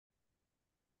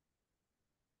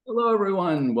Hello,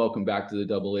 everyone. Welcome back to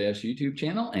the AAS YouTube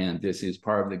channel. And this is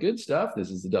part of the good stuff. This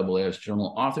is the AAS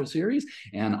Journal Author Series.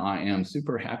 And I am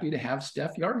super happy to have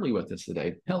Steph Yardley with us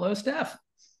today. Hello, Steph.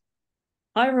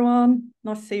 Hi, everyone.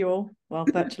 Nice to see you all. Well,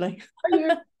 virtually.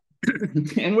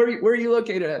 And where are you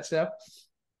located at, Steph?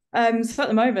 So at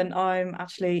the moment, I'm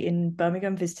actually in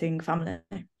Birmingham visiting family,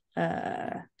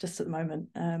 just at the moment.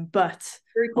 But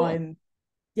Very cool.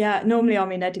 normally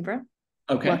I'm in Edinburgh,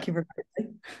 working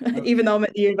remotely, even though I'm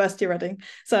at the University of Reading.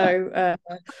 So a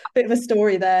bit of a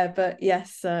story there, but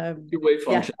yes. Two-way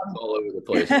functions all over the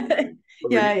place.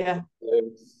 Yeah.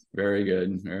 Very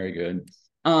good. Very good.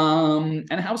 And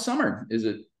how's summer? Is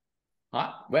it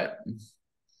hot, wet?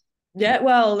 Yeah,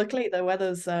 well, luckily the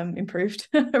weather's improved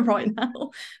right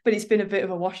now, but it's been a bit of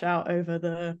a washout over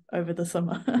the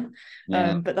summer.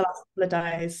 Yeah. But the last couple of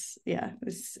days, yeah,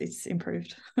 it's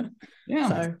improved. Yeah.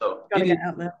 So gotta get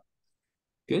out there.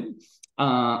 Good.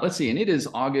 Let's see. And it is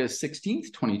August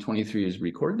 16th, 2023 as we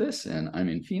record this, and I'm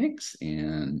in Phoenix,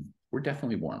 and we're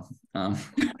definitely warm.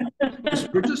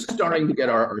 We're just starting to get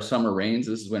our summer rains.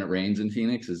 This is when it rains in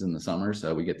Phoenix, is in the summer.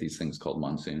 So we get these things called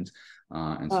monsoons.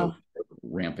 So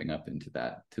ramping up into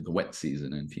to the wet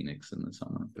season in Phoenix in the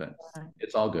summer, but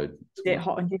it's all good. Is it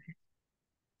hot and humid?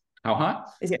 How hot?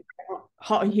 Is it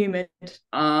hot and humid?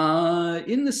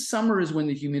 In the summer is when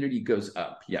the humidity goes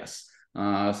up. Yes.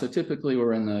 So typically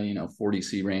we're in the 40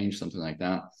 C range, something like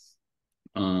that.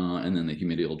 And then the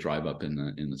humidity will drive up in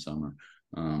the summer.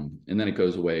 And then it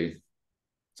goes away.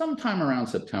 Sometime around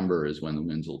September is when the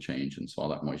winds will change, and so all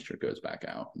that moisture goes back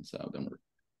out, and so then we're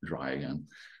dry again,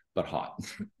 but hot.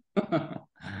 So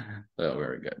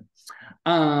very good.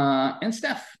 And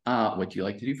Steph, what do you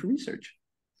like to do for research?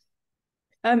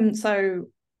 So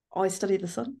I study the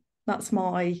sun. That's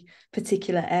my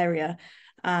particular area.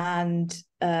 And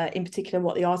in particular,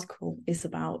 what the article is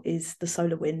about is the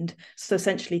solar wind. So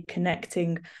essentially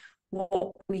connecting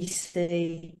what we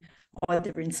see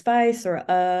either in space or at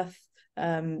Earth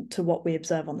to what we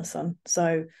observe on the sun.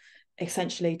 So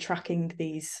essentially tracking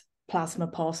these plasma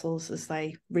parcels as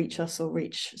they reach us or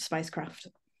reach spacecraft.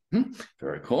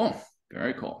 Very cool.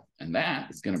 Very cool. And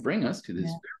that is going to bring us to this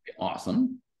very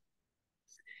awesome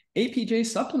APJ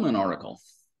supplement article.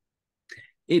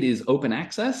 It is open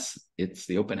access. It's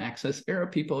the open access era,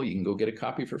 people. You can go get a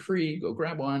copy for free. Go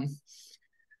grab one.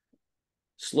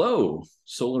 Slow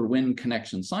solar wind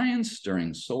connection science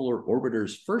during solar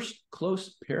orbiter's first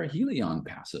close perihelion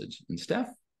passage. And Steph,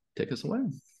 take us away.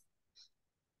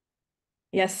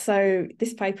 Yes, so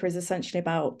this paper is essentially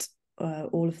about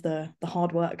all of the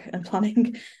hard work and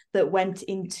planning that went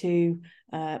into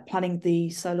planning the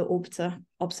solar orbiter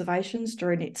observations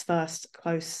during its first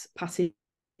close passage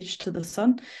to the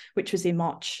sun, which was in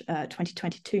March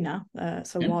 2022 now,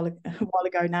 so a while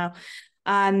ago now.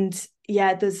 And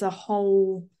yeah, there's a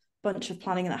whole bunch of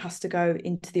planning that has to go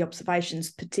into the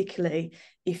observations, particularly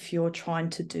if you're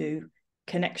trying to do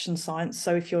connection science.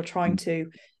 So if you're trying to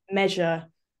measure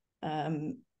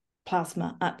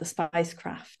plasma at the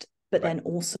spacecraft, but then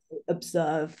also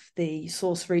observe the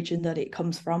source region that it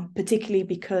comes from, particularly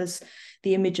because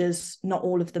the images, not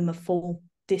all of them are full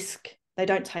disk. They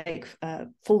don't take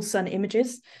full sun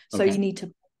images. So you need to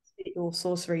fit your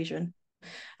source region.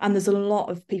 And there's a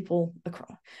lot of people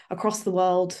across the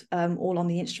world, all on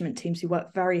the instrument teams, who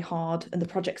work very hard, and the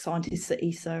project scientists at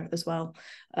ESA as well,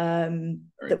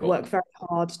 work very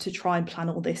hard to try and plan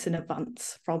all this in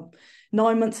advance, from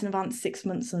 9 months in advance, 6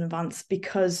 months in advance,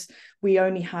 because we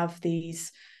only have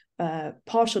these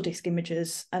partial disk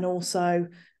images, and also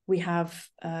we have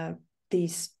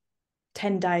these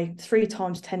 10-day, 3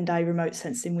 times 10-day remote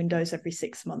sensing windows every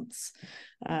 6 months.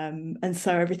 And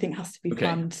so everything has to be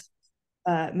planned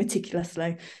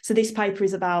meticulously. So this paper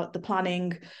is about the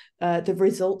planning, the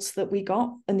results that we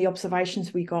got, and the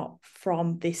observations we got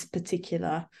from this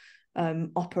particular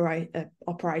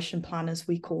operation plan, as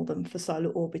we call them, for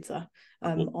solar orbiter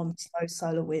on slow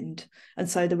solar wind. And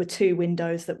so there were 2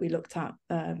 windows that we looked at,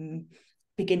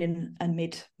 beginning and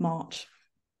mid-March.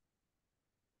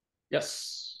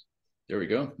 Yes, there we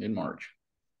go, mid-March.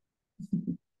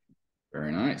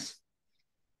 Very nice.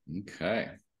 Okay,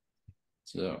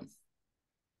 so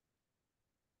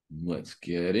let's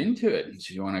get into it.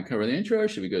 Do you want to cover the intro?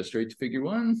 Should we go straight to figure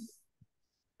 1?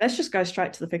 Let's just go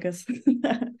straight to the figures.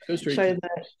 Go straight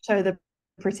show the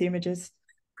pretty images.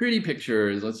 Pretty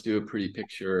pictures. Let's do a pretty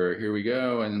picture. Here we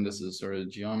go. And this is sort of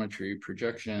geometry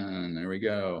projection. There we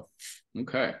go.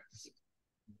 Okay.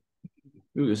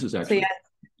 Ooh, this is actually...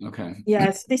 So, okay.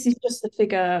 Yes, this is just the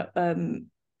figure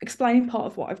explaining part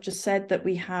of what I've just said, that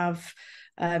we have,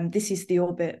 this is the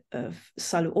orbit of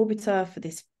solar orbiter for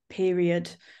this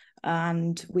period.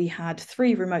 and we had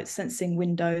 3 remote sensing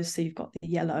windows. So you've got the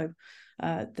yellow,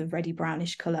 the reddy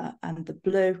brownish colour, and the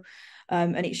blue,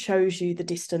 and it shows you the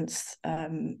distance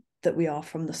that we are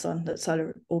from the sun, that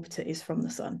Solar Orbiter is from the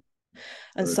sun.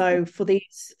 And so for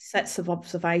these sets of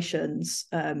observations,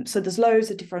 so there's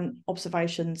loads of different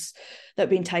observations that have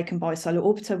been taken by Solar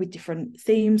Orbiter with different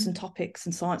themes and topics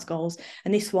and science goals.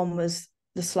 And this one was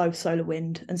the slow solar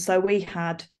wind. And so we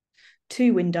had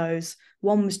 2 windows.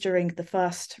 One was during the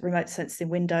first remote sensing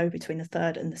window between the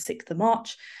 3rd and the 6th of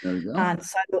March. There we go. And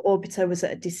Solar Orbiter was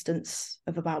at a distance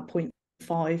of about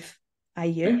 0.5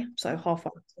 AU, so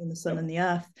halfway between the sun and the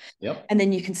Earth. And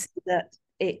then you can see that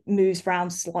it moves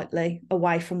round slightly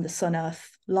away from the Sun-Earth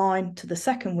line to the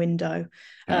second window,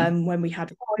 when we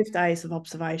had 5 days of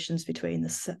observations between the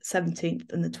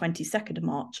 17th and the 22nd of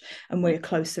March, and we're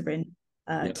closer in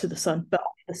to the sun, but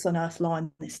the Sun-Earth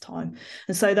line this time.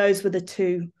 And so those were the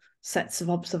 2 sets of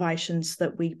observations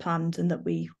that we planned and that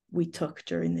we took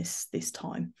during this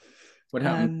time. What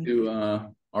happened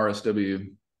to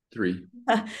RSW3?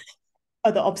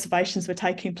 Other observations were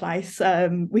taking place.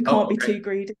 We can't be too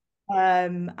greedy.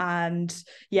 And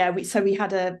yeah, we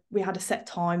had a set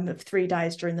time of 3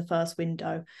 days during the first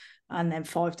window, and then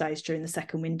 5 days during the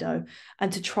second window.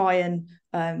 And to try and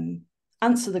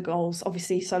answer the goals,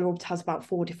 obviously Solar Orbiter has about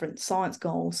 4 different science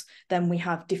goals. Then we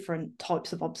have different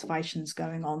types of observations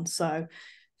going on. So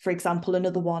for example,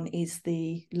 another one is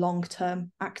the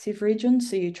long-term active region.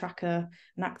 So you track an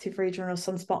active region or a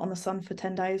sunspot on the sun for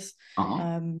 10 days.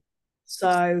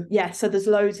 So yeah, so there's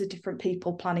loads of different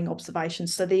people planning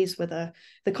observations. So these were the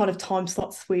kind of time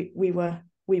slots we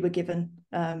were given,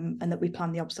 and that we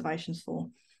planned the observations for.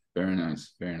 Very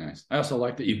nice, very nice. I also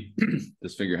like that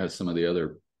this figure has some of the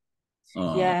other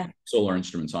solar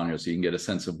instruments on here, so you can get a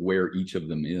sense of where each of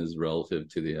them is relative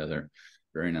to the other.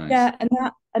 Very nice. Yeah,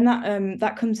 and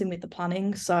that comes in with the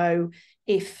planning. So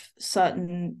if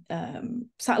certain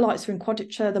satellites are in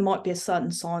quadrature, there might be a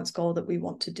certain science goal that we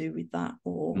want to do with that,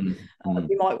 or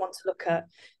we might want to look at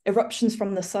eruptions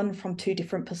from the sun from 2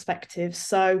 different perspectives.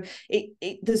 So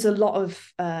there's a lot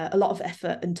of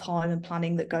effort and time and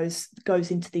planning that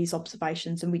goes into these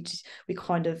observations, and we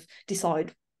kind of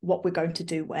decide what we're going to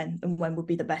do when would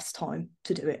be the best time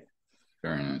to do it.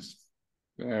 Very nice.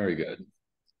 Very good.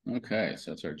 Okay,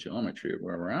 so that's our geometry of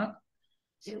where we're at.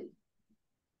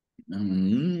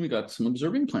 We got some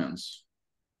observing plans.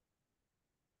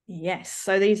 Yes,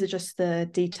 so these are just the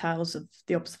details of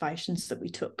the observations that we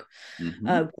took with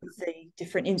the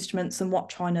different instruments and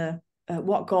what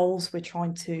goals we're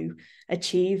trying to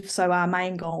achieve. So our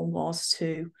main goal was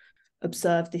to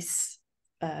observe this,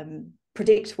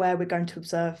 predict where we're going to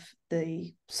observe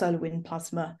the solar wind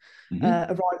plasma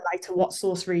arrive later. What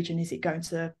source region is it going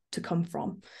to come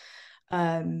from?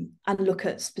 And look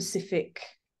at specific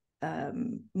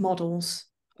models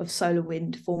of solar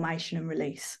wind formation and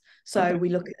release. So we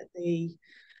look at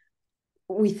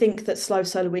we think that slow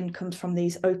solar wind comes from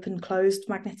these open closed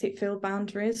magnetic field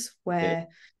boundaries, where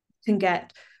you can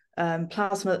get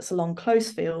plasma that's along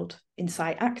close field in,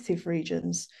 say, active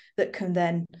regions, that can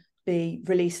then be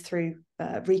released through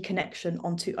reconnection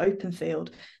onto open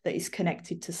field that is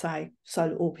connected to, say,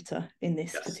 Solar Orbiter in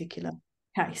this particular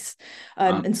case.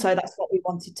 And so that's what we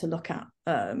wanted to look at.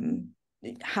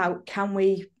 How can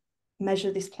we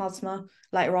measure this plasma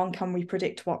later on? Can we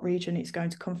predict what region it's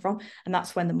going to come from? And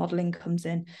that's when the modelling comes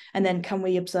in. And then can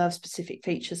we observe specific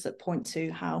features that point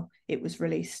to how it was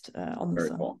released on the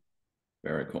sun? Cool.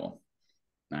 Very cool.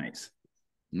 Nice.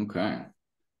 Okay.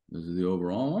 Those are the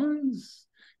overall ones.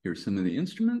 Here's some of the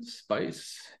instruments.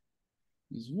 Spice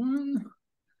is one.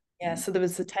 Yeah, so there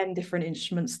was the 10 different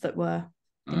instruments that were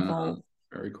involved.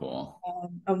 Very cool.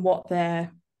 And what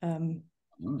their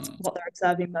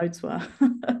observing modes were.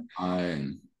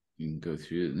 You can go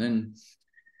through it, and then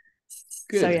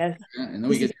good. So yeah, and then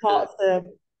we get part of the.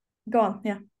 Go on,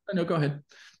 yeah. No, go ahead.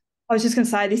 I was just going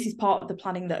to say, this is part of the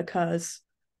planning that occurs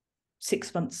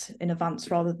 6 months in advance,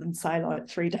 rather than, say, like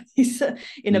 3 days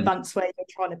in advance, where you're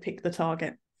trying to pick the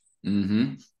target.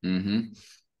 Get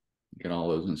all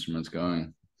those instruments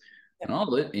going, and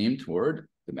all it aimed toward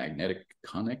the magnetic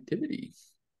connectivity.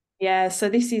 Yeah, so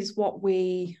this is what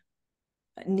we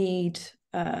need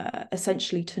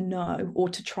essentially to know, or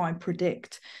to try and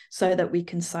predict, so that we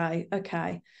can say,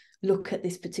 okay, look at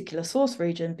this particular source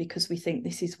region, because we think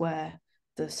this is where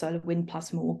the solar wind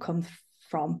plasma will come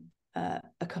from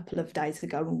a couple of days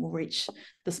ago, and will reach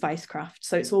the spacecraft.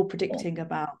 So it's all predicting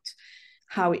about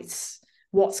how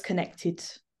what's connected,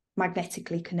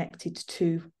 magnetically connected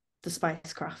to the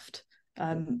spacecraft,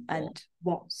 and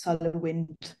what solar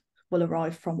wind will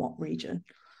arrive from what region.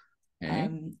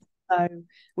 So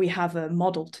we have a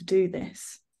model to do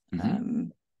this,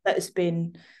 that has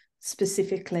been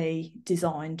specifically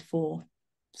designed for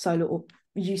solar orbit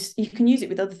use. You can use it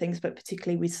with other things, but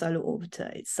particularly with solar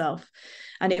orbiter itself,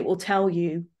 and it will tell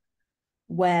you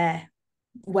where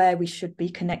we should be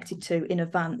connected to in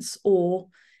advance, or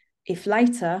if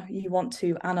later you want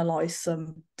to analyze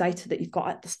some data that you've got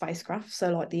at the spacecraft,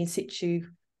 so like the in situ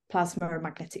plasma and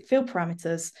magnetic field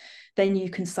parameters, then you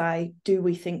can say, do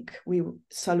we think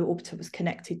solar orbiter was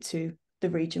connected to the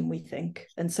region we think?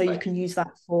 And so you can use that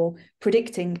for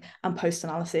predicting and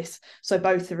post-analysis. So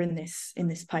both are in this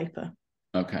paper.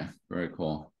 Okay, very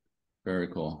cool. Very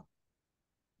cool.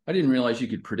 I didn't realize you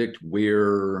could predict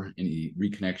where any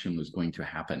reconnection was going to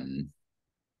happen.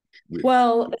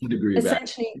 Well,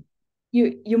 essentially,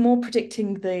 you're more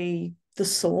predicting the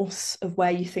source of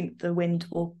where you think the wind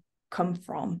will come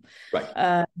from.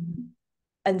 Right.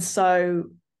 And so,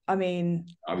 I mean,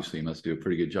 obviously you must do a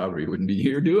pretty good job or you wouldn't be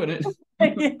here doing it.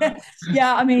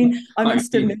 Yeah, I mean, I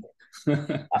must admit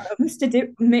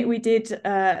we did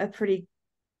a pretty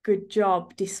good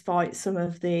job despite some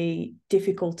of the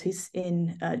difficulties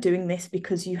in doing this,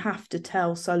 because you have to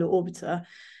tell solar orbiter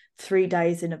 3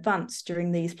 days in advance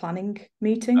during these planning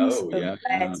meetings of where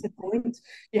to point.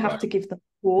 You have to give them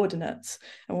coordinates,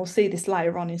 and we'll see this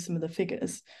later on in some of the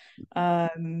figures.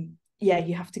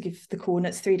 You have to give the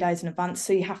coordinates 3 days in advance,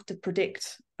 so you have to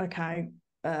predict,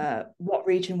 what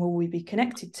region will we be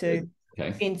connected to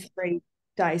in 3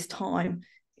 days' time?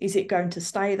 Is it going to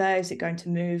stay there? Is it going to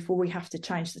move? Will we have to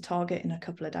change the target in a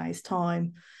couple of days'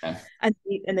 time? And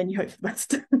then you hope for the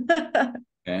best.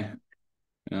 Okay.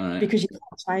 All right. Because you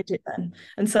can't change it then.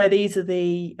 And so these are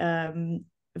the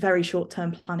very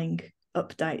short-term planning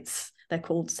updates, they're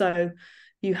called. So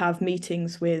you have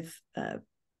meetings with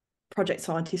project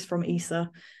scientists from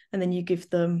ESA, and then you give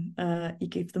them a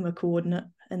coordinate,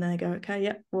 and then they go, okay,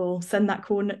 yeah, we'll send that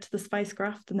coordinate to the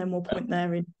spacecraft, and then we'll point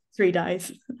there in 3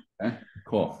 days. Okay,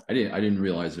 cool. I didn't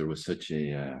realize there was such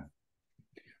a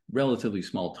relatively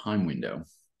small time window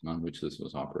on which this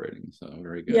was operating. So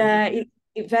very good. Yeah,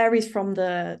 it varies from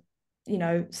the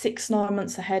 6-9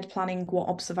 months ahead, planning what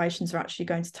observations are actually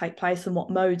going to take place and what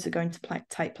modes are going to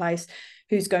take place,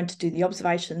 who's going to do the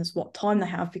observations, what time they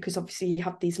have, because obviously you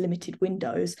have these limited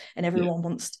windows and everyone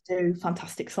wants to do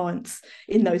fantastic science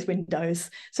in those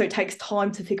windows. So it takes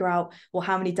time to figure out, well,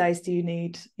 how many days do you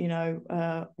need?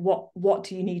 What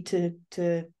do you need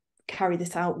to carry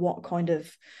this out? What kind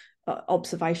of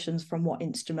observations from what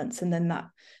instruments? And then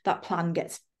that plan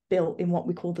gets built in what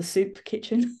we call the soup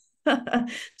kitchen.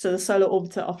 So the solar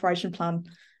orbiter operation plan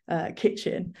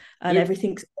kitchen, and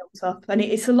everything's built up, and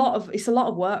it's a lot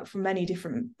of work from many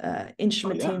different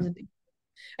instrument teams,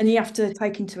 and you have to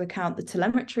take into account the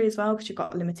telemetry as well, because you've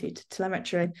got limited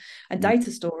telemetry and data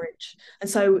storage, and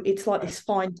so it's like this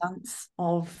fine dance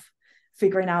of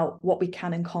figuring out what we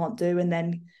can and can't do, and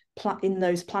then in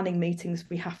those planning meetings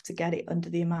we have to get it under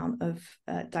the amount of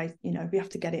data, we have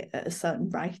to get it at a certain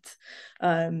rate,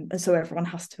 and so everyone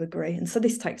has to agree, and so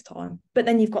this takes time. But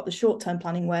then you've got the short-term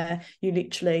planning where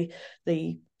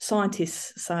the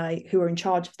scientists say, who are in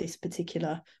charge of this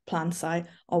particular plan, say,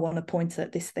 I want to point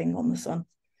at this thing on the sun.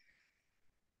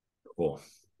 Cool.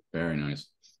 Very nice.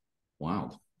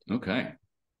 Wow. Okay.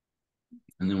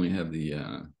 And then we have the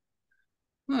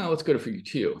let's go to figure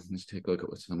 2. Let's take a look at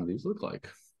what some of these look like.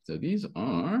 So these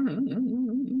are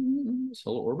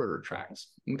solar orbiter tracks.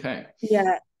 Okay.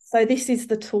 Yeah. So this is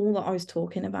the tool that I was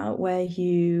talking about, where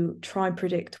you try and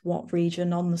predict what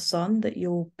region on the sun that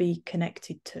you'll be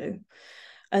connected to.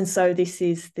 And so this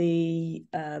is a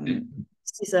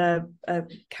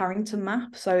Carrington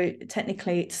map. So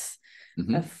technically it's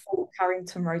a full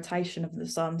Carrington rotation of the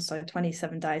sun, so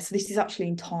 27 days. So this is actually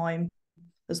in time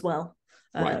as well.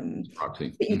 Right. But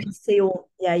you can see all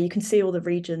the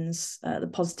regions, the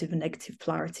positive and negative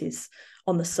polarities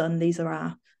on the sun. These are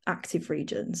our active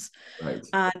regions, right?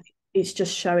 And it's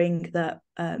just showing that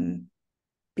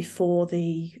before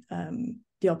the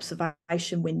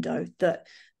observation window, that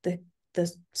the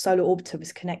solar orbiter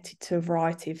was connected to a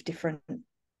variety of different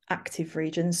active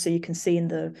regions. So you can see in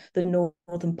the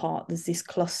northern part, there's this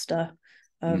cluster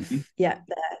of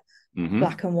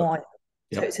black and white.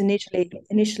 So it's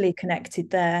initially connected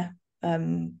there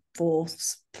for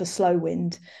slow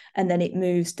wind, and then it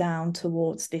moves down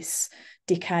towards this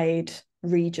decayed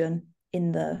region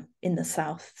in the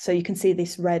south. So you can see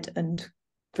this red and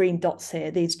green dots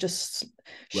here. These just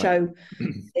show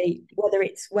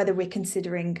whether we're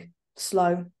considering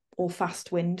slow or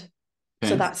fast wind.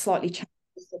 So that slightly changes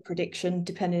the prediction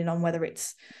depending on whether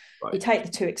it's you take the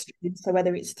two extremes, so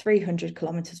whether it's 300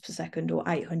 kilometers per second or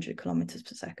 800 kilometers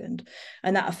per second,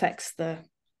 and that affects the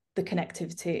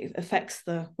connectivity. It affects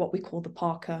what we call the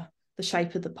Parker the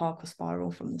shape of the Parker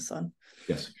spiral from the sun.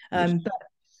 Yes. But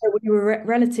we were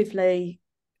relatively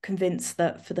convinced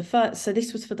that for the first, so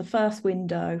this was for the first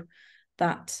window,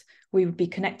 that we would be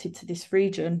connected to this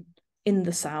region in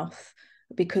the south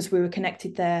because we were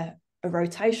connected there a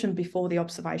rotation before the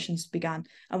observations began,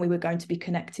 and we were going to be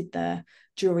connected there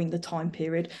during the time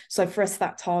period. So for us,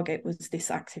 that target was this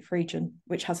active region,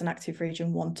 which has an active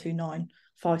region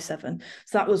 12957.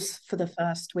 So that was for the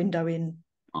first window in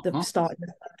the start of the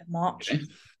 3rd of March. Okay.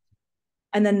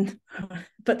 And then,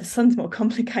 but the sun's more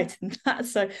complicated than that.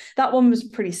 So that one was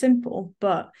pretty simple.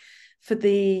 But for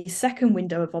the second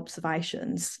window of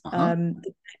observations,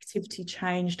 the activity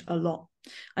changed a lot.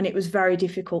 And it was very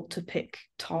difficult to pick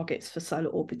targets for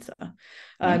Solar Orbiter.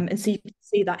 And so you can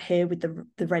see that here with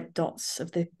the red dots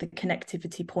of the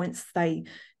connectivity points, they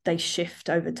shift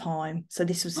over time. So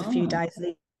this was a few days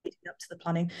leading up to the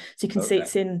planning. So you can see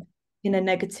it's in a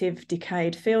negative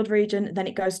decayed field region, then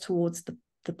it goes towards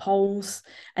the poles,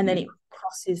 and then it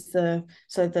crosses the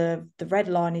red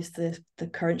line is the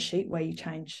current sheet where you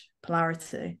change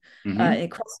polarity. It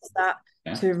crosses that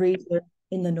to a region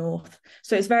in the north.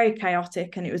 So it's very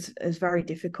chaotic, and it was very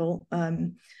difficult.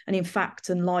 And in fact,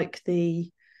 unlike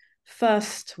the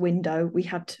first window, we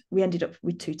ended up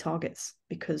with 2 targets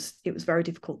because it was very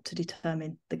difficult to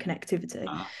determine the connectivity.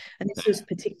 And this was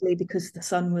particularly because the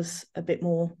sun was a bit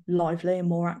more lively and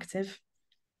more active.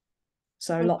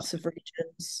 So lots of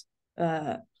regions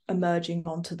emerging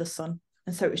onto the sun.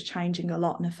 And so it was changing a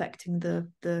lot and affecting the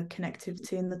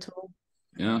connectivity in the tool.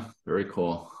 Yeah, very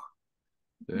cool.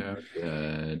 Very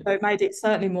good. So it made it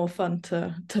certainly more fun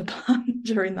to plan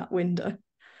during that window.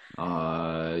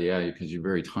 Yeah, because you're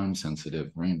very time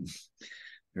sensitive, right?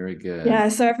 Very good. Yeah,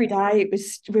 so every day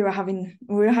we were having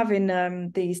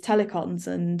these telecons,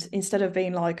 and instead of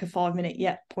being like a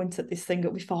 5-minute point at this thing,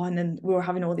 it'll be fine, and we were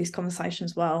having all these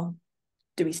conversations. Well,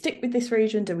 do we stick with this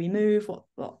region? Do we move?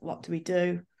 What do we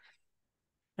do?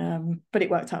 But it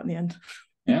worked out in the end.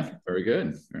 Yeah, very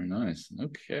good. Very nice.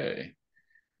 Okay.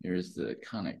 Here's the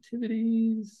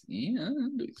connectivities,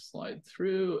 and we slide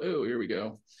through. Oh, here we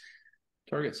go.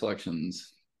 Target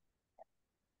selections.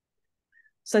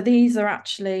 So these are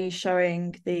actually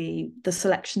showing the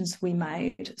selections we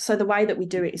made. So the way that we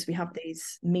do it is we have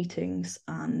these meetings,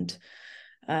 and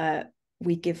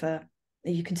we give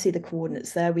you can see the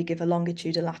coordinates there. We give a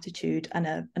longitude, a latitude, and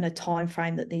a time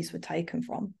frame that these were taken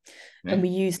from. Okay. And we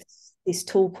use this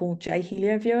tool called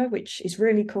JHelio Viewer, which is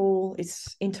really cool.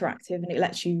 It's interactive, and it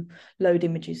lets you load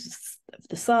images of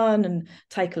the sun and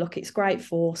take a look. It's great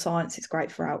for science. It's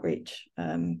great for outreach,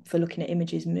 for looking at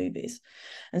images and movies.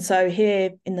 And so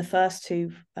here in the first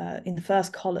in the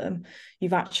first column,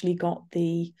 you've actually got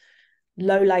the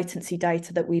low latency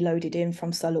data that we loaded in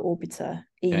from Solar Orbiter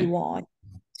EUI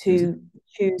to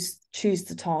choose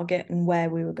the target and where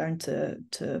we were going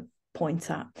to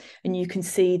point at. And you can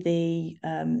see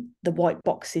the white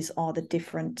boxes are the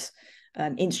different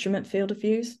instrument field of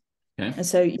views. Okay. And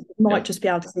so you might just be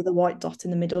able to see the white dot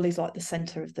in the middle is like the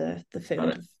center of the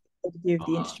field of view of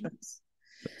the instruments.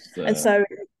 And so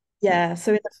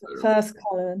so in the first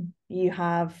column you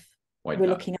have we're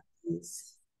looking at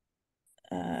these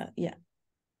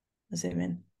zoom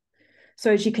in.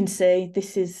 So as you can see,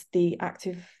 this is the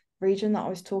active region that I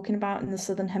was talking about in the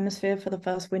southern hemisphere for the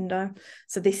first window.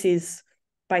 So this is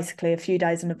basically a few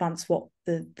days in advance what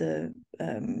the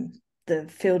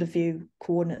field of view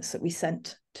coordinates that we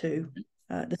sent to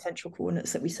the central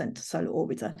coordinates that we sent to Solar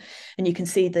Orbiter, and you can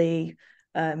see the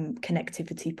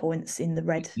connectivity points in the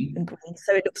red and green.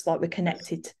 So it looks like we're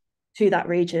connected to that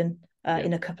region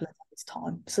in a couple of days'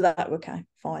 time. So that okay,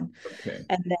 fine. Okay.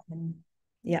 And then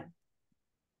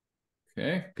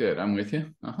Okay, good. I'm with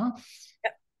you.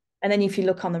 Yep. And then if you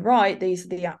look on the right, these are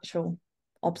the actual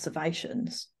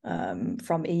observations from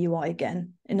EUI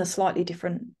again in a slightly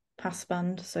different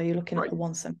passband. So you're looking at the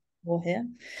 174 here.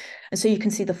 And so you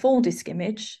can see the full disk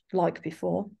image like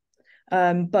before,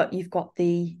 but you've got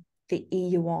the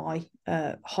EUI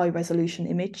high resolution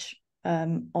image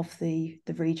of the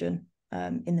region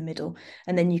in the middle.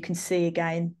 And then you can see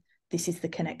again, this is the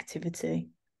connectivity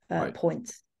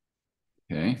point.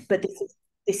 Okay. But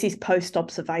this is post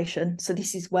observation. So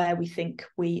this is where we think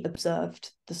we observed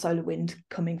the solar wind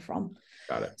coming from.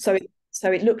 Got it.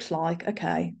 So it looks like,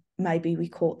 okay, maybe we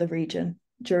caught the region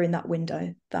during that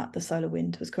window that the solar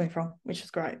wind was coming from, which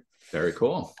was great. Very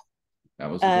cool. That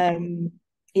was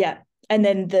yeah. And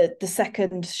then the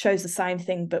second shows the same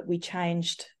thing, but we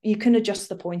changed. You can adjust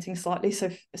the pointing slightly.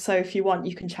 So if you want,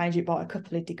 you can change it by a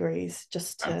couple of degrees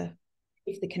just to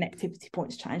if the connectivity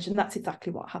points change, and that's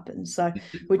exactly what happens. So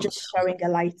we're just showing a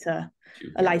later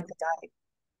date.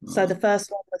 So the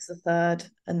first one was the 3rd,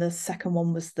 and the second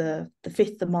one was the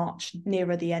 5th of March,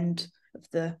 nearer the end of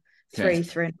the Okay.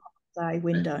 3.5 day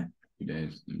window. 2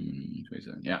 days,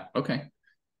 27. Yeah. Okay.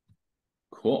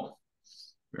 Cool.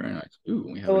 Very nice. Ooh,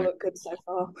 we have all look good so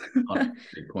far.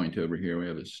 big point over here. We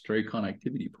have a stray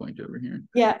connectivity point over here.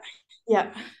 Yeah.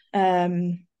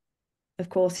 Of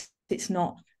course, you're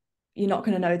not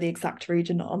going to know the exact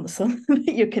region on the sun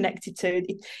that you're connected to.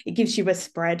 It gives you a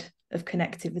spread of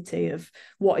connectivity of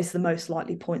what is the most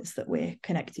likely points that we're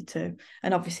connected to.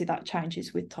 And obviously that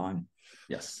changes with time.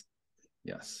 Yes.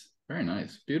 Very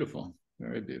nice. Beautiful.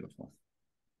 Very beautiful.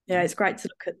 Yeah, it's great to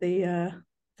look at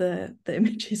the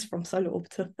images from Solar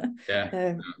Orbiter.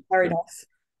 Yeah. Very nice.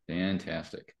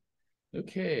 Fantastic.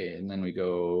 Okay, and then we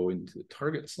go into the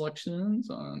target selections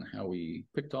on how we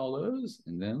picked all those,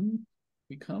 and then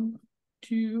we come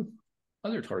to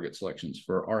other target selections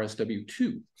for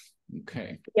RSW2.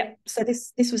 Okay. Yeah, so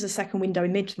this was a second window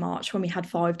in mid-March when we had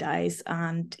 5 days,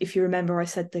 and if you remember, I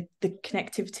said the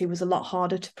connectivity was a lot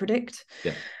harder to predict.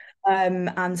 Yeah.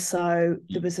 And so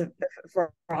there was a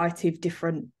variety of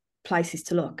different places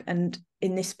to look, and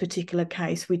in this particular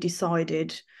case, we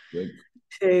decided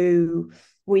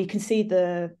we can see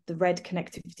the red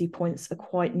connectivity points are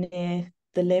quite near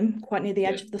the limb, quite near the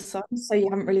edge of the sun, so you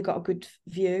haven't really got a good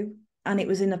view, and it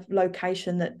was in a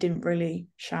location that didn't really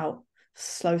shout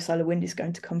slow solar wind is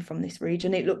going to come from this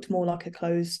region. It looked more like a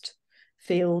closed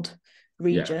field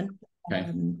region. Okay.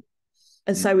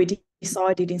 And so we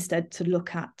decided instead to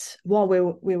look at, while we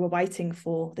were waiting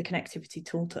for the connectivity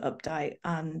tool to update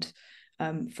and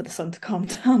for the sun to calm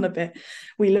down a bit,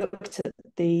 we looked at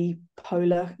the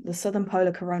southern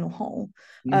polar coronal hole,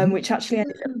 which actually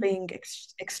ended up being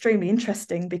extremely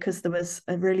interesting because there was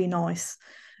a really nice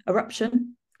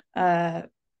eruption, and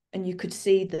you could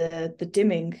see the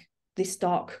dimming. This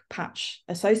dark patch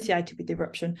associated with the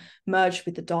eruption merged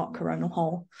with the dark coronal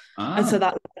hole, and so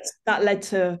that led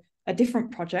to a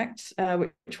different project,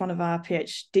 which one of our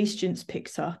PhD students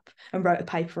picked up and wrote a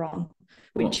paper on,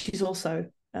 which is also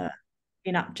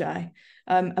in AppJ,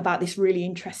 about this really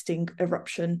interesting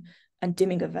eruption and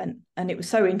dimming event. And it was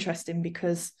so interesting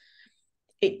because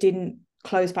it didn't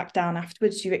close back down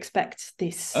afterwards. You expect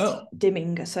this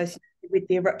dimming associated with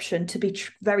the eruption to be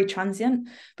very transient,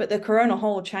 but the coronal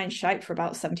hole changed shape for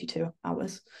about 72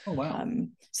 hours. Oh, wow.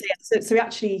 So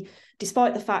actually,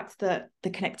 despite the fact that the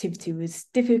connectivity was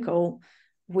difficult,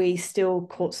 we still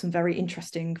caught some very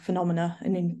interesting phenomena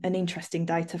and interesting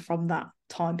data from that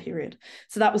time period.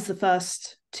 So that was the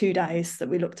first 2 days that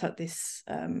we looked at this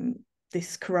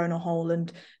coronal hole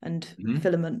and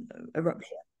filament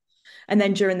eruption. And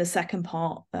then during the second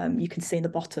part, you can see in the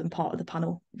bottom part of the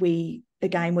panel, we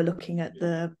again were looking at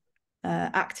the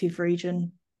active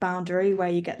region boundary where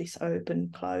you get this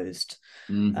open closed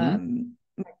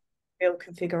field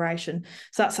configuration.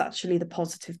 So that's actually the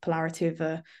positive polarity of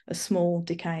a small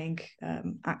decaying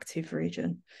active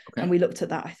region. And we looked at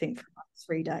that, I think, for about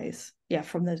 3 days. Yeah,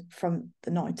 from the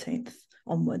 19th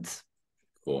onwards.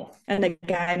 Cool. And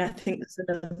again, I think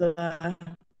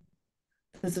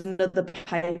there's another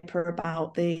paper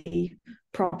about the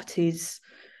properties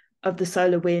of the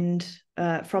solar wind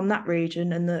from that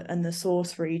region and the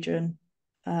source region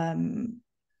in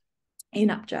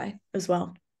AppJ as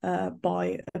well,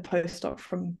 by a postdoc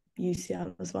from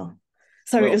UCL as well.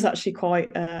 So it was actually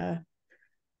quite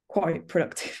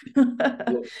productive.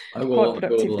 Quite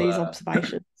productive, these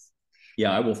observations.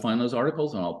 Yeah, I will find those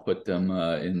articles and I'll put them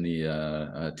in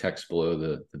the text below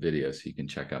the video so you can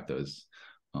check out those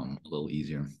a little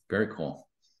easier. Very cool.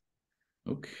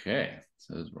 Okay,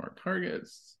 so those were our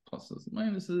targets, pluses and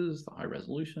minuses, the high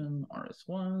resolution,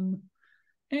 RS1,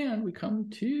 and we come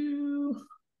to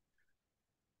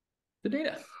the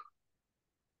data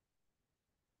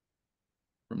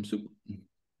from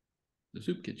the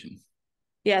soup kitchen.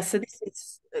 Yeah, so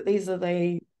these are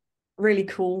the really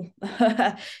cool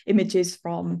images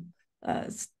from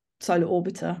Solar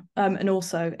Orbiter, and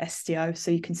also STO, so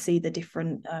you can see the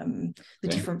different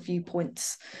different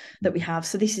viewpoints that we have.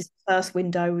 So this is the first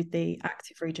window with the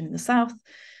active region in the south.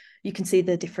 You can see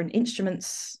the different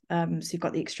instruments. So you've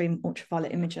got the extreme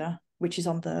ultraviolet imager, which is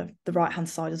on the right hand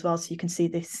side as well. So you can see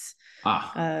this. You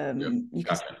can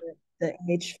see the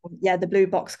image. The blue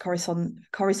box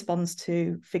corresponds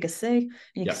to figure C, and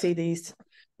you can see these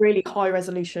really high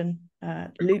resolution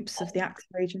loops of the active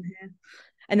region here.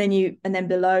 And then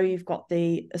below you've got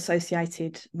the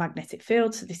associated magnetic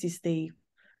field. So this is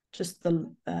just the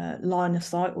line of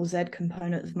sight or Z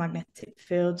component of magnetic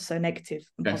field, so negative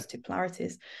and positive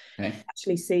polarities.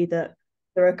 Actually see that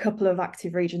there are a couple of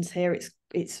active regions here.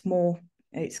 It's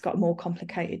got a more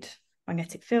complicated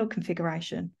magnetic field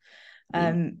configuration.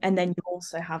 And then you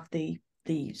also have the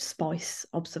spice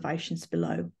observations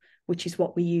below, which is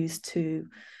what we use to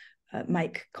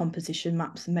make composition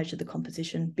maps and measure the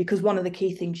composition, because one of the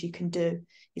key things you can do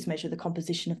is measure the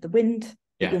composition of the wind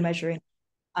that you're measuring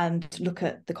and look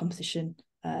at the composition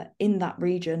in that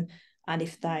region, and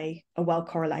if they are well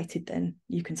correlated, then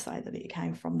you can say that it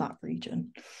came from that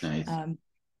region. Nice.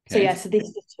 So yeah, so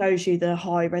this just shows you the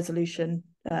high resolution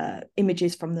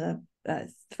images from the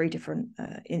 3 different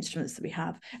instruments that we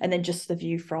have, and then just the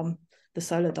view from the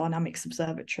Solar Dynamics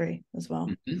Observatory as well.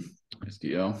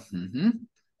 SDO.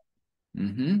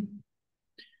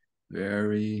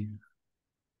 Very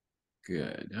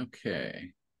good.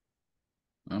 Okay,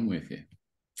 I'm with you.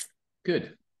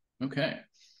 Good. Okay.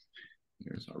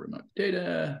 Here's our remote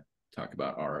data. Talk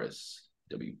about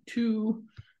RSW2.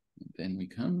 Then we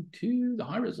come to the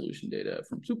high resolution data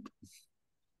from SOUP.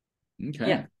 Okay.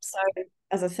 Yeah. So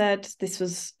as I said, this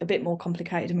was a bit more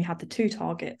complicated, and we had the 2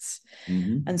 targets.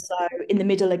 And so in the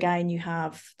middle again, you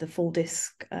have the full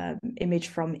disk image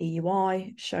from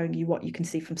EUI showing you what you can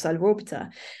see from Solar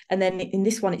Orbiter. And then in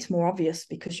this one, it's more obvious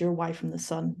because you're away from the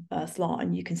sun Earth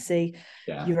line. You can see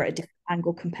you're at a different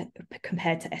angle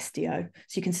compared to SDO.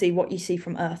 So you can see what you see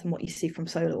from Earth and what you see from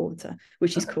Solar Orbiter,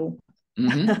 which is cool.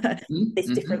 This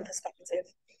different perspective.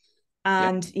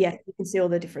 And you can see all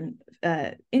the different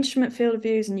instrument field of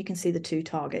views, and you can see the 2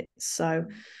 targets. So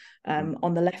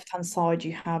on the left-hand side,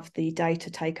 you have the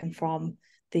data taken from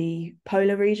the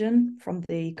polar region, from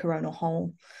the coronal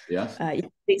hole. Yes.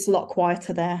 It's a lot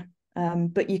quieter there,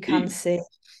 but you can see,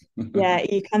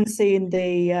 you can see in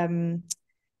the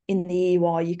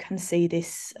EY, you can see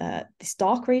this this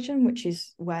dark region, which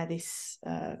is where this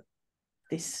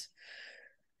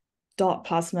dark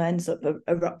plasma ends up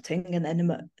erupting, and then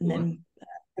the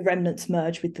remnants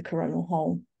merge with the coronal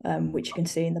hole, which you can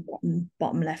see in the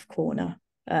bottom left corner.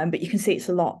 But you can see it's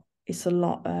a lot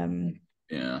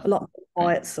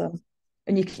quiet. So,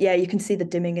 and you can see the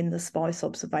dimming in the spice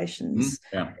observations.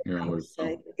 Yeah,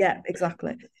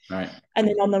 exactly. Right. And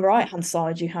then on the right hand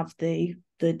side, you have the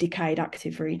decayed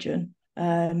active region,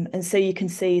 and so you can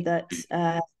see that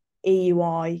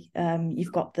EUI,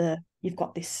 you've got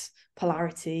this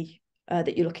polarity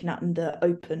that you're looking at in the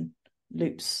open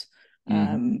loops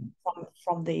from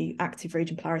the active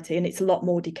region polarity, and it's a lot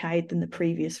more decayed than the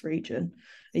previous region.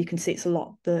 You can see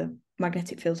the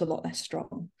magnetic field's a lot less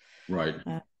strong. Right.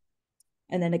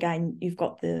 And then again, you've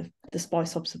got the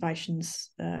spice observations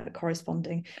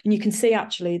corresponding, and you can see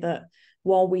actually that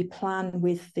while we plan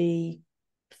with the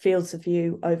fields of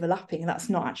view overlapping, that's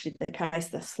not actually the case.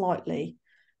 They're slightly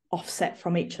offset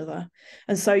from each other,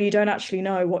 and so you don't actually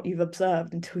know what you've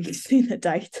observed until you see the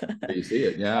data. You see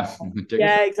it, yeah.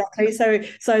 Yeah, exactly. So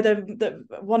the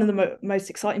one of the most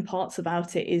exciting parts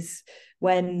about it is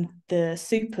when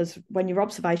your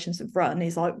observations have run,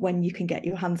 is like when you can get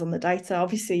your hands on the data.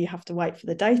 Obviously, you have to wait for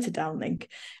the data downlink,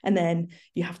 and then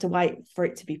you have to wait for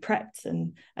it to be prepped,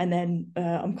 and then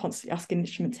I'm constantly asking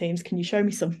instrument teams, can you show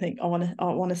me something? I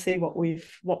want to see what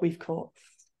we've caught.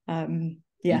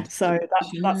 Yeah, so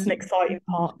that's an exciting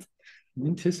part.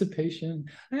 Anticipation.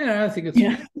 Yeah, I think it's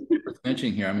worth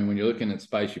mentioning here. I mean, when you're looking at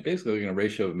spice, you're basically looking at a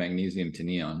ratio of magnesium to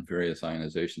neon, various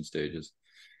ionization stages.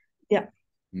 Yeah.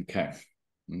 Okay.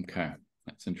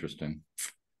 That's interesting.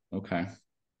 Okay.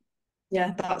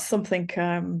 Yeah, that's something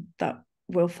that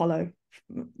we'll follow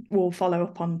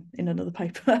up on in another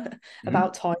paper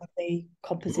about the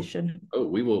composition. Oh,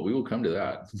 we will come to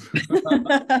that.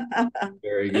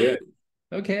 Very good.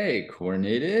 Okay,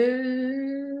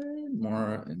 coordinated,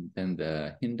 more than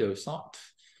the Hindosat,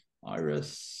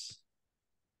 Iris.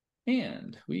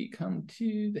 And we come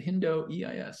to the Hindo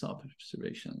EIS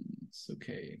observations.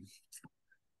 Okay,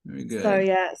 very good. So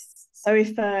yes, so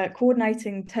if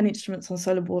coordinating 10 instruments on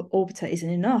Solar Orbiter isn't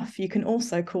enough, you can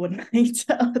also coordinate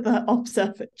other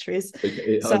observatories.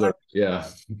 Yeah.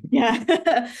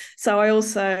 So we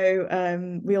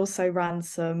also ran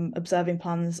some observing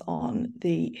plans on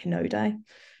the Hinode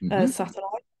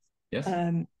satellite. Yes.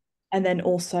 And then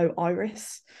also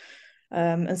Iris.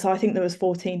 And so I think there was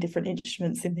 14 different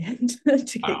instruments in the end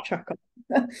to keep track of.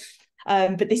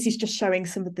 But this is just showing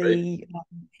some of the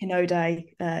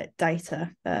Hinode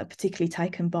data, particularly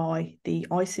taken by the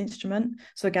ICE instrument.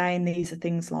 So again, these are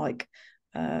things like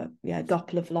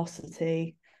Doppler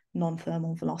velocity,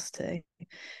 non-thermal velocity,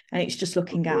 and it's just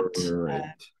looking at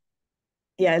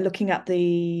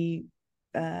the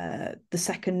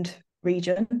second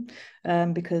region,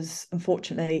 because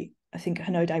unfortunately I think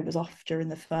Hinode was off during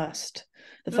the first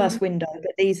window,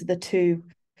 but these are the two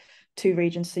two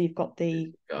regions. So you've got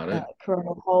the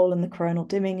coronal hole and the coronal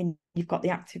dimming, and you've got the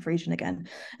active region again.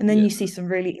 And then you see some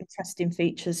really interesting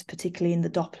features, particularly in the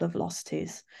Doppler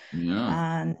velocities.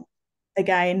 And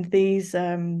again, these,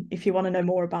 if you want to know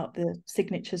more about the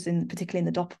signatures, particularly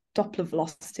in the Doppler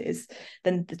velocities,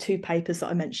 then the two papers that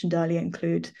I mentioned earlier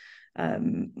include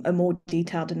a more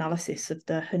detailed analysis of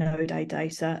the Hanode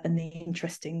data and the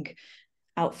interesting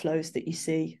outflows that you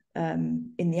see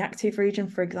in the active region,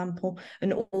 for example,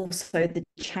 and also the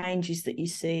changes that you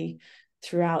see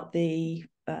throughout the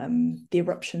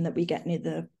eruption that we get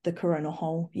near the coronal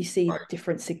hole. You see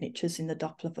different signatures in the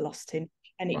Doppler velocity,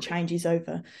 and it changes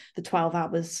over the 12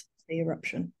 hours of the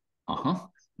eruption.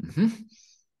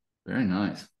 Very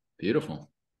nice. Beautiful.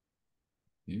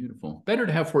 Better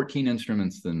to have 14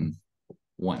 instruments than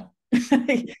one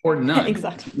or none.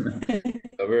 Exactly.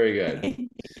 Oh, very good.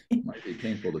 Might be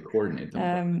painful to coordinate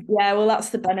them. Yeah, well, that's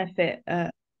the benefit.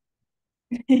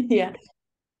 Yeah,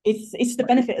 it's the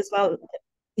benefit as well.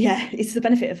 Yeah, it's the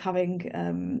benefit of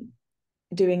having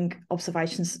doing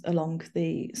observations along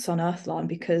the Sun-Earth line,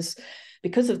 because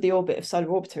of the orbit of solar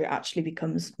orbiter, it actually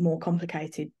becomes more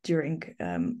complicated during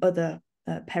other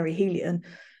perihelion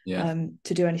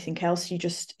to do anything else.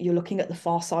 You're looking at the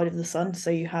far side of the sun, so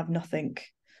you have nothing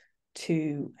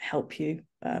to help you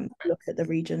look at the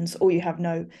regions, or you have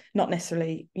you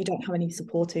don't have any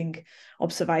supporting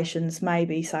observations.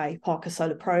 Maybe say Parker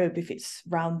Solar Probe if it's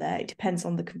around there. It depends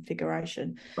on the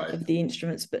configuration of the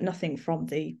instruments, but nothing from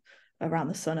around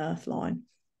the Sun-Earth line.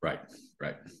 Right.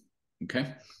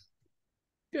 Okay.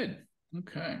 Good.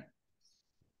 Okay.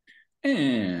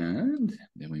 And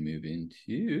then we move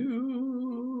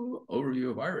into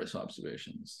overview of iris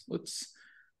observations. Let's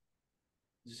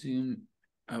zoom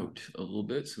out a little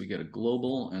bit so we get a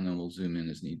global, and then we'll zoom in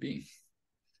as need be.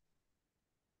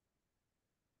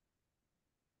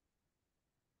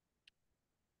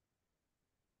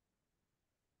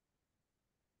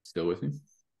 Still with me? I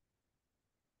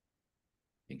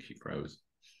think she froze.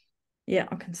 Yeah,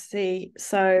 I can see.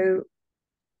 So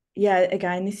yeah,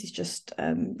 again, this is just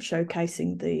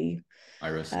showcasing the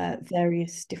iris,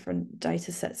 various different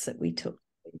data sets that we took.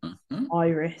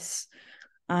 Iris,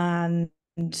 and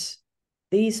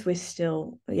these were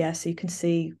still, so you can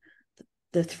see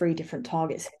the three different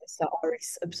targets here. So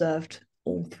Iris observed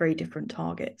all three different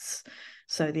targets.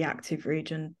 So the active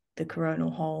region, the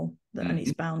coronal hole and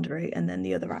its boundary, and then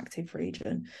the other active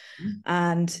region.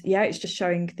 And it's just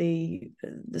showing the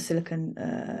silicon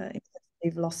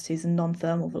velocities and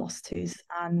non-thermal velocities.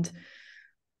 And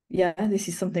this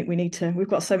is something we've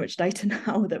got so much data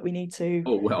now that we need to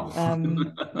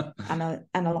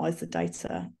analyze the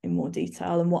data in more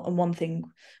detail. And one thing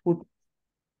would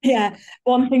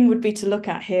be to look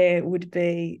at here would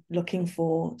be looking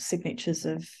for signatures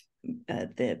of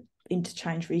the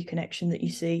interchange reconnection that you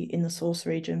see in the source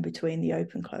region between the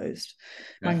open closed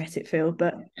magnetic field.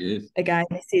 But again,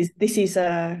 this is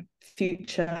a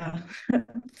future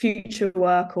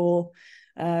work, or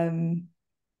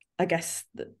I guess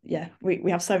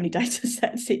we have so many data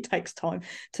sets, it takes time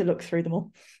to look through them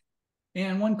all.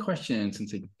 And one question,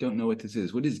 since I don't know what this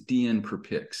is, what is DN per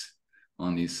pix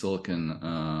on these silicon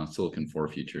 4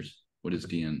 features? What is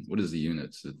DN? What is the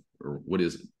units, or what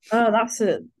is it? Oh, that's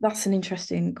an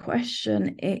interesting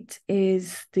question. It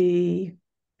is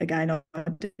again, I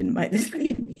didn't make this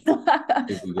video.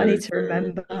 I need to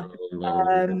remember.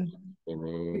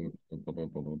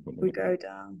 We go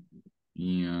down.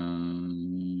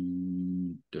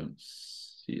 Don't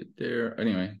see it there.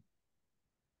 Anyway,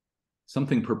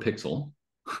 something per pixel.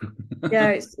 Yeah,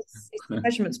 it's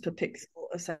measurements per pixel,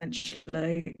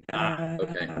 essentially.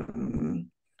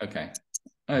 Okay.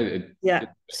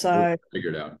 So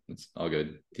figured out. It's all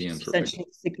good. DN per essentially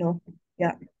pixel. Signal.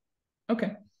 Yeah.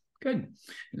 Okay, good. And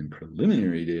then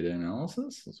preliminary data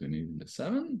analysis as we move into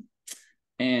 7.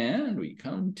 And we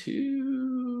come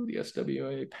to the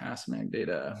SWA pass mag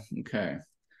data. Okay,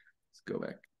 let's go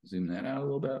back, zoom that out a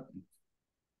little bit.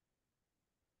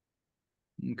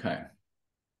 Okay.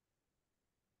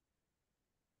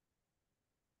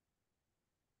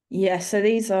 Yeah, so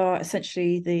these are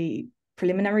essentially the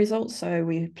preliminary results. So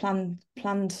we planned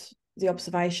the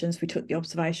observations, we took the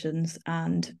observations,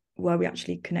 and were we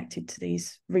actually connected to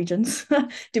these regions?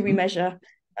 Did we measure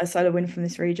a solar wind from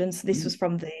this region? So this was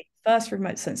from the first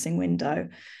remote sensing window,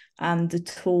 and the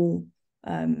tool,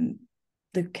 the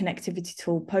connectivity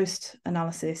tool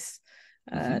post-analysis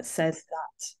says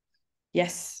that,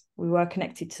 yes, we were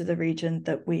connected to the region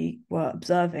that we were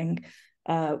observing,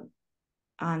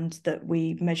 and that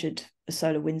we measured a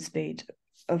solar wind speed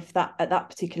of that at that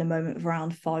particular moment of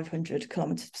around 500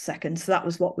 kilometers per second. So that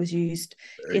was what was used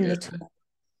in the tool.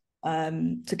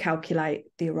 to calculate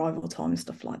the arrival time and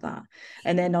stuff like that.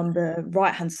 And then on the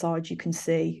right-hand side, you can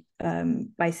see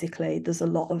basically there's a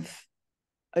lot of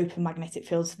open magnetic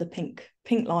fields. So the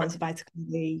pink lines are basically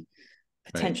the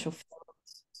potential for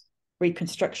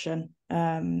reconstruction.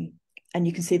 And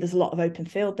you can see there's a lot of open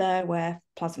field there where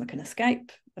plasma can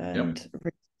escape and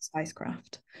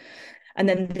spacecraft. And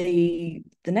then the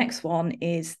next one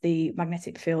is the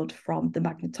magnetic field from the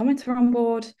magnetometer on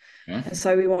board. Yeah. And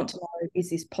so we want to know, is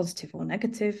this positive or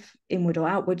negative, inward or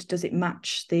outward? Does it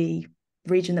match the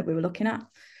region that we were looking at?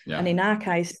 Yeah. And in our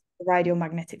case, the radial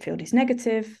magnetic field is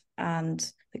negative, and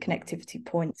the connectivity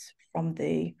points from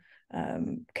the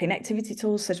connectivity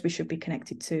tool says we should be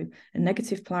connected to a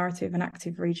negative polarity of an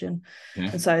active region.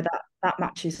 Yeah. And so that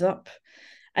matches up.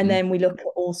 And then we look at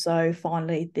also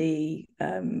finally the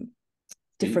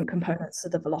different components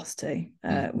of the velocity,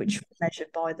 which were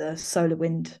measured by the solar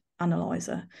wind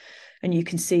analyzer. And you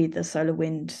can see the solar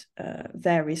wind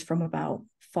varies from about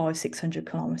 500-600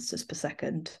 kilometers per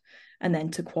second, and then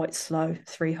to quite slow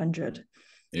 300.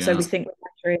 Yeah. So we think we're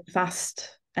measuring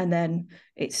fast, and then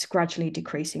it's gradually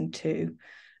decreasing to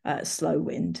slow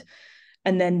wind.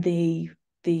 And then the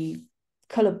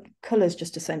colors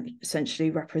just essentially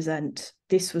represent,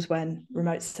 this was when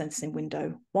remote sensing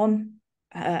window 1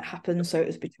 happened, so it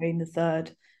was between the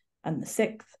 3rd and the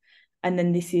 6th. And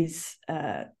then this is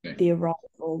the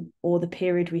arrival, or the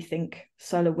period we think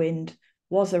solar wind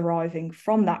was arriving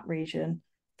from that region,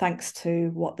 thanks to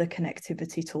what the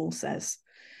connectivity tool says.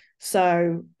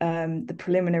 So the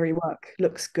preliminary work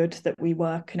looks good that we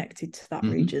were connected to that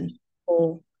region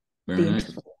for the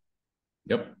interval.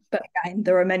 Yep. But again,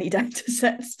 there are many data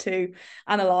sets to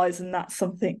analyze, and that's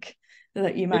something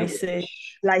that you may see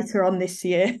later on this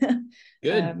year.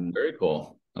 Good. Very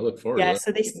cool. I look forward to that.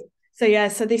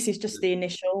 So this is just the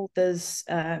initial. There's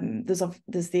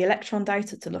the electron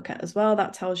data to look at as well.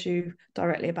 That tells you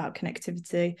directly about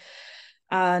connectivity,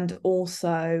 and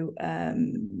also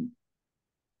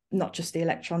not just the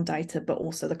electron data, but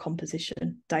also the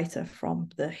composition data from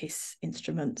the HISS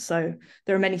instrument. So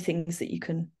there are many things that you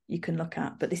can look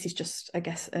at, but this is just, I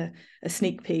guess, a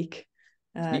sneak peek.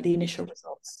 The initial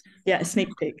results. Yeah, a sneak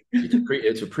peek.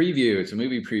 It's a preview. It's a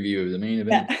movie preview of the main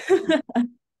event. Yeah.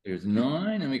 There's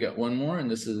 9, and we got one more, and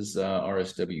this is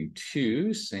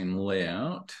RSW2, same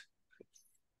layout.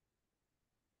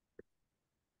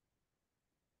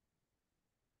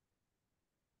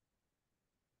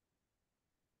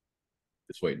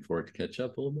 Just waiting for it to catch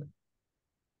up a little bit.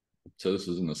 So this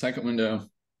is in the second window.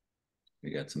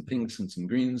 We got some pinks and some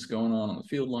greens going on the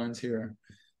field lines here.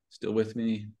 Still with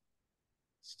me?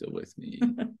 Still with me.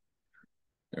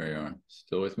 There you are.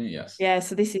 Still with me? Yes. Yeah,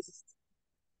 so this is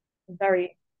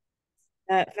very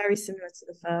similar to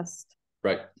the first.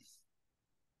 Right.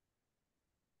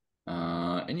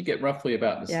 And you get roughly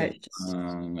about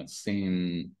the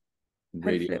same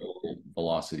radial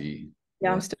velocity.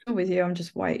 Yeah, I'm still with you. I'm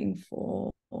just waiting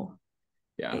for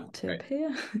it to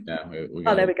appear. Yeah, we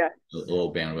got there we go. A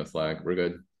little bandwidth lag. We're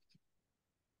good.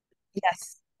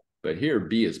 Yes. But here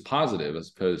B is positive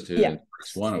as opposed to the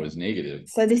first one, it was negative.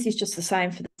 So this is just the same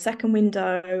for the second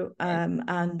window.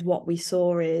 And what we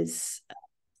saw is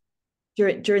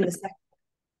during the second.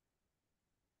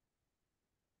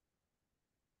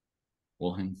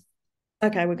 We'll hang.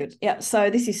 Okay, we're good. Yeah, so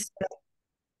this is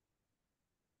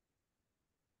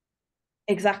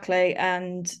exactly,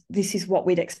 and this is what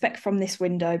we'd expect from this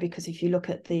window, because if you look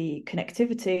at the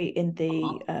connectivity in the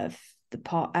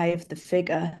part A of the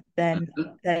figure, then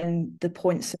the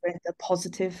points are in the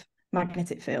positive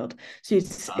magnetic field. So you'd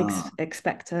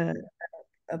expect a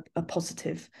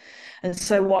positive. And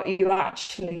so what you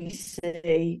actually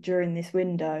see during this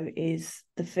window is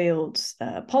the fields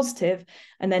positive,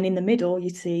 and then in the middle you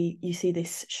see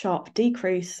this sharp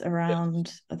decrease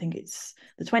around, I think it's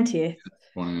the 20th,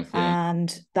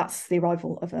 and that's the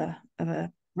arrival of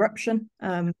a eruption.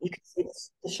 You can see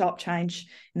the sharp change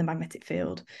in the magnetic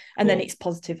field, and then it's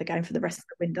positive again for the rest of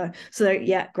the window. So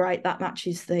yeah, great, that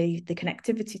matches the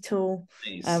connectivity tool.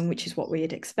 Nice. Which is what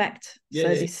we'd expect. Yay. So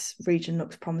this region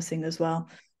looks promising as well.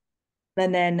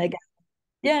 And then again,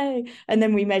 yay, and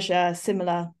then we measure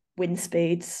similar wind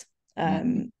speeds,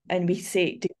 and we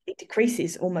see it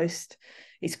decreases almost,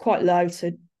 it's quite low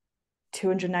to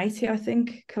 280, I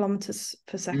think, kilometers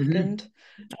per second.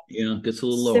 Yeah, it gets a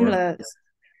little lower. Similar.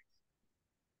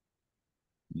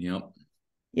 Yep.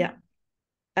 Yeah.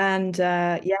 And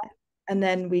and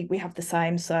then we have the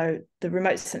same. So the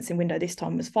remote sensing window this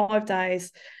time was 5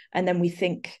 days, and then we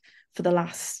think for the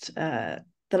last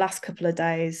couple of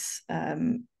days,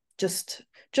 just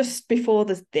before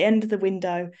the end of the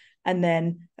window, and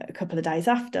then a couple of days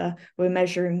after, we're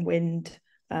measuring wind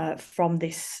from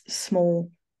this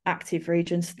small active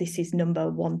region. So this is number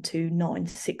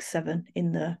 12967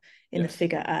 in the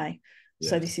figure A. Yes.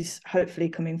 So this is hopefully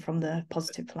coming from the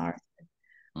positive polarity.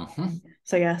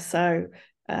 So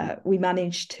we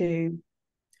managed to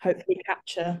hopefully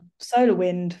capture solar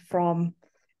wind from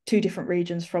 2 different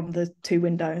regions from the 2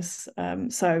 windows.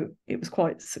 So it was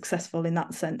quite successful in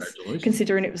that sense,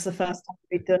 considering it was the first time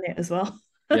we'd done it as well.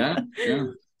 Yeah.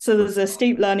 So there's a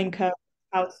steep learning curve,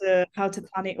 how to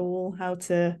plan it all, how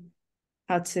to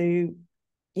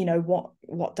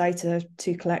what data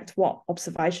to collect, what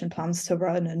observation plans to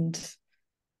run, and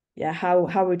how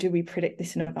do we predict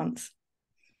this in advance?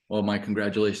 Well, my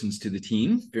congratulations to the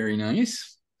team. Very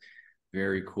nice.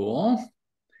 Very cool.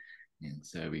 And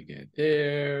so we get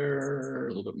there,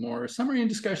 a little bit more summary and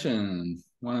discussion.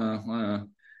 Wanna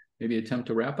maybe attempt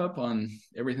to wrap up on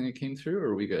everything that came through, or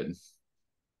are we good?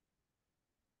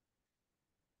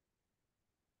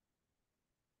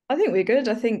 I think we're good.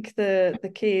 I think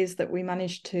the key is that we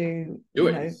managed to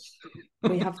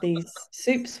we have these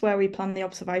soups where we plan the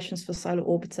observations for Solar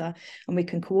Orbiter, and we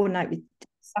can coordinate with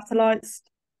satellites.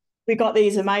 We got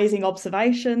these amazing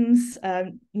observations,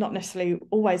 not necessarily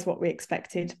always what we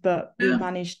expected, but we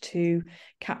managed to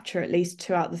capture at least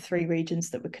 2 out of the 3 regions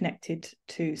that were connected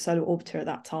to Solar Orbiter at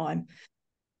that time.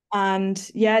 And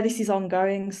this is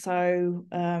ongoing. So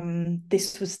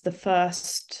this was the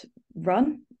first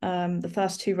run, the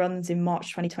first 2 runs in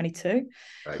March 2022.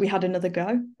 Right. We had another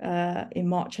go in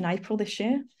March and April this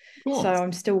year. Cool. So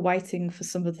I'm still waiting for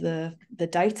some of the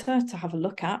data to have a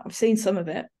look at. I've seen some of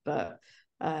it, but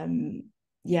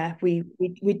we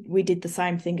did the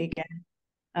same thing again.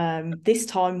 This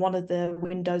time one of the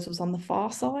windows was on the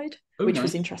far side, which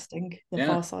was interesting, the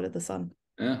far side of the sun.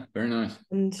 Yeah, very nice.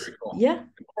 And very cool.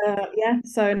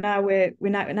 So now we're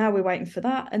waiting for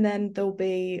that, and then there'll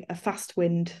be a fast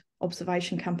wind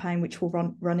observation campaign which will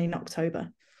run in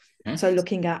October. Okay. So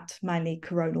looking at mainly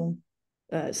coronal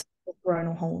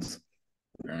holes.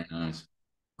 Very nice.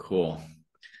 Cool.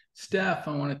 Steph,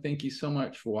 I want to thank you so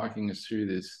much for walking us through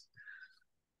this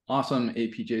awesome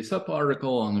APJ SUP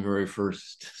article on the very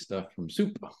first stuff from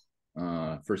SUP.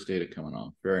 First data coming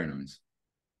off. Very nice.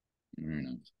 Very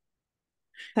nice.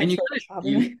 Thanks for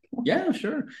having me. Yeah,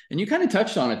 sure. And you kind of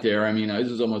touched on it there. I mean, this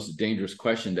is almost a dangerous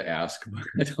question to ask,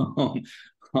 but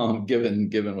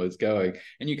given what's going.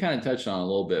 And you kind of touched on it a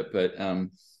little bit, but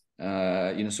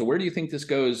so where do you think this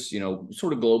goes,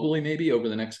 sort of globally, maybe over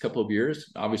the next couple of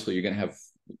years? Obviously, you're going to have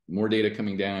more data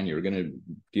coming down. You're going to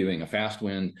be doing a fast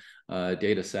wind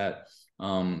data set.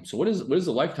 So what is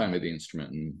the lifetime of the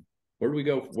instrument, and where do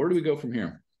we go from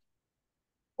here?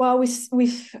 Well,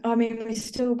 we've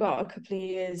still got a couple of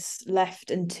years left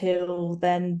until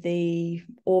then the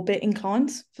orbit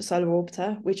inclines for Solar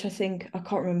Orbiter, which I can't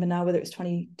remember now whether it's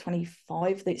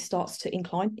 2025 that it starts to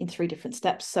incline in 3 different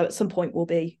steps. So at some point we'll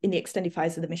be in the extended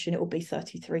phase of the mission, it will be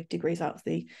 33 degrees out of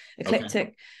the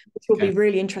ecliptic, which will be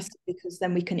really interesting because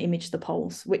then we can image the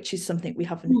poles, which is something we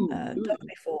haven't done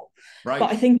before. Right. But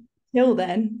I think until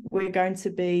then, we're going to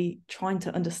be trying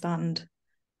to understand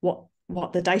what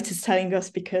the data is telling us,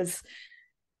 because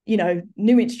new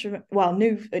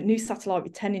satellite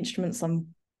with 10 instruments on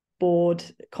board,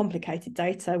 complicated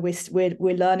data.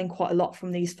 We're learning quite a lot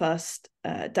from these first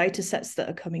data sets that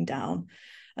are coming down,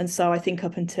 and so I think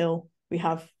up until we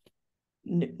have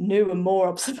new and more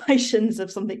observations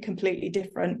of something completely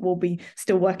different, we'll be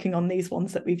still working on these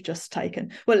ones that we've just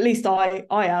taken. Well, at least I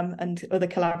am, and other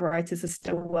collaborators are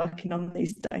still working on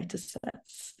these data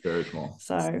sets. Very cool.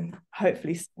 So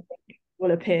hopefully will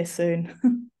appear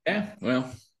soon. Yeah,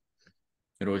 well,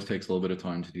 it always takes a little bit of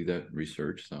time to do that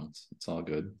research, so it's all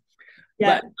good.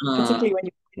 Yeah, but, particularly when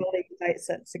you put all these data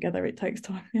sets together, it takes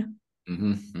time. Yeah.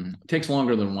 It takes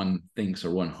longer than one thinks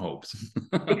or one hopes.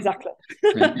 Exactly.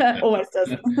 Always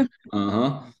does.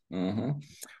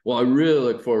 Well, I really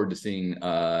look forward to seeing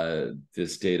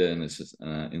this data and this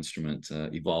instrument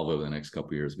evolve over the next couple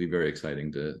of years. It'll be very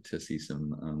exciting to see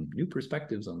some new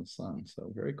perspectives on the sun.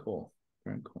 So very cool.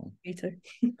 Very cool. Me too.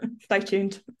 Stay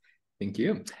tuned. Thank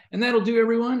you. And that'll do,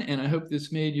 everyone. And I hope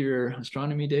this made your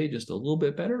astronomy day just a little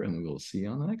bit better, and we will see you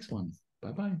on the next one.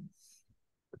 Bye-bye.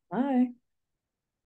 Bye.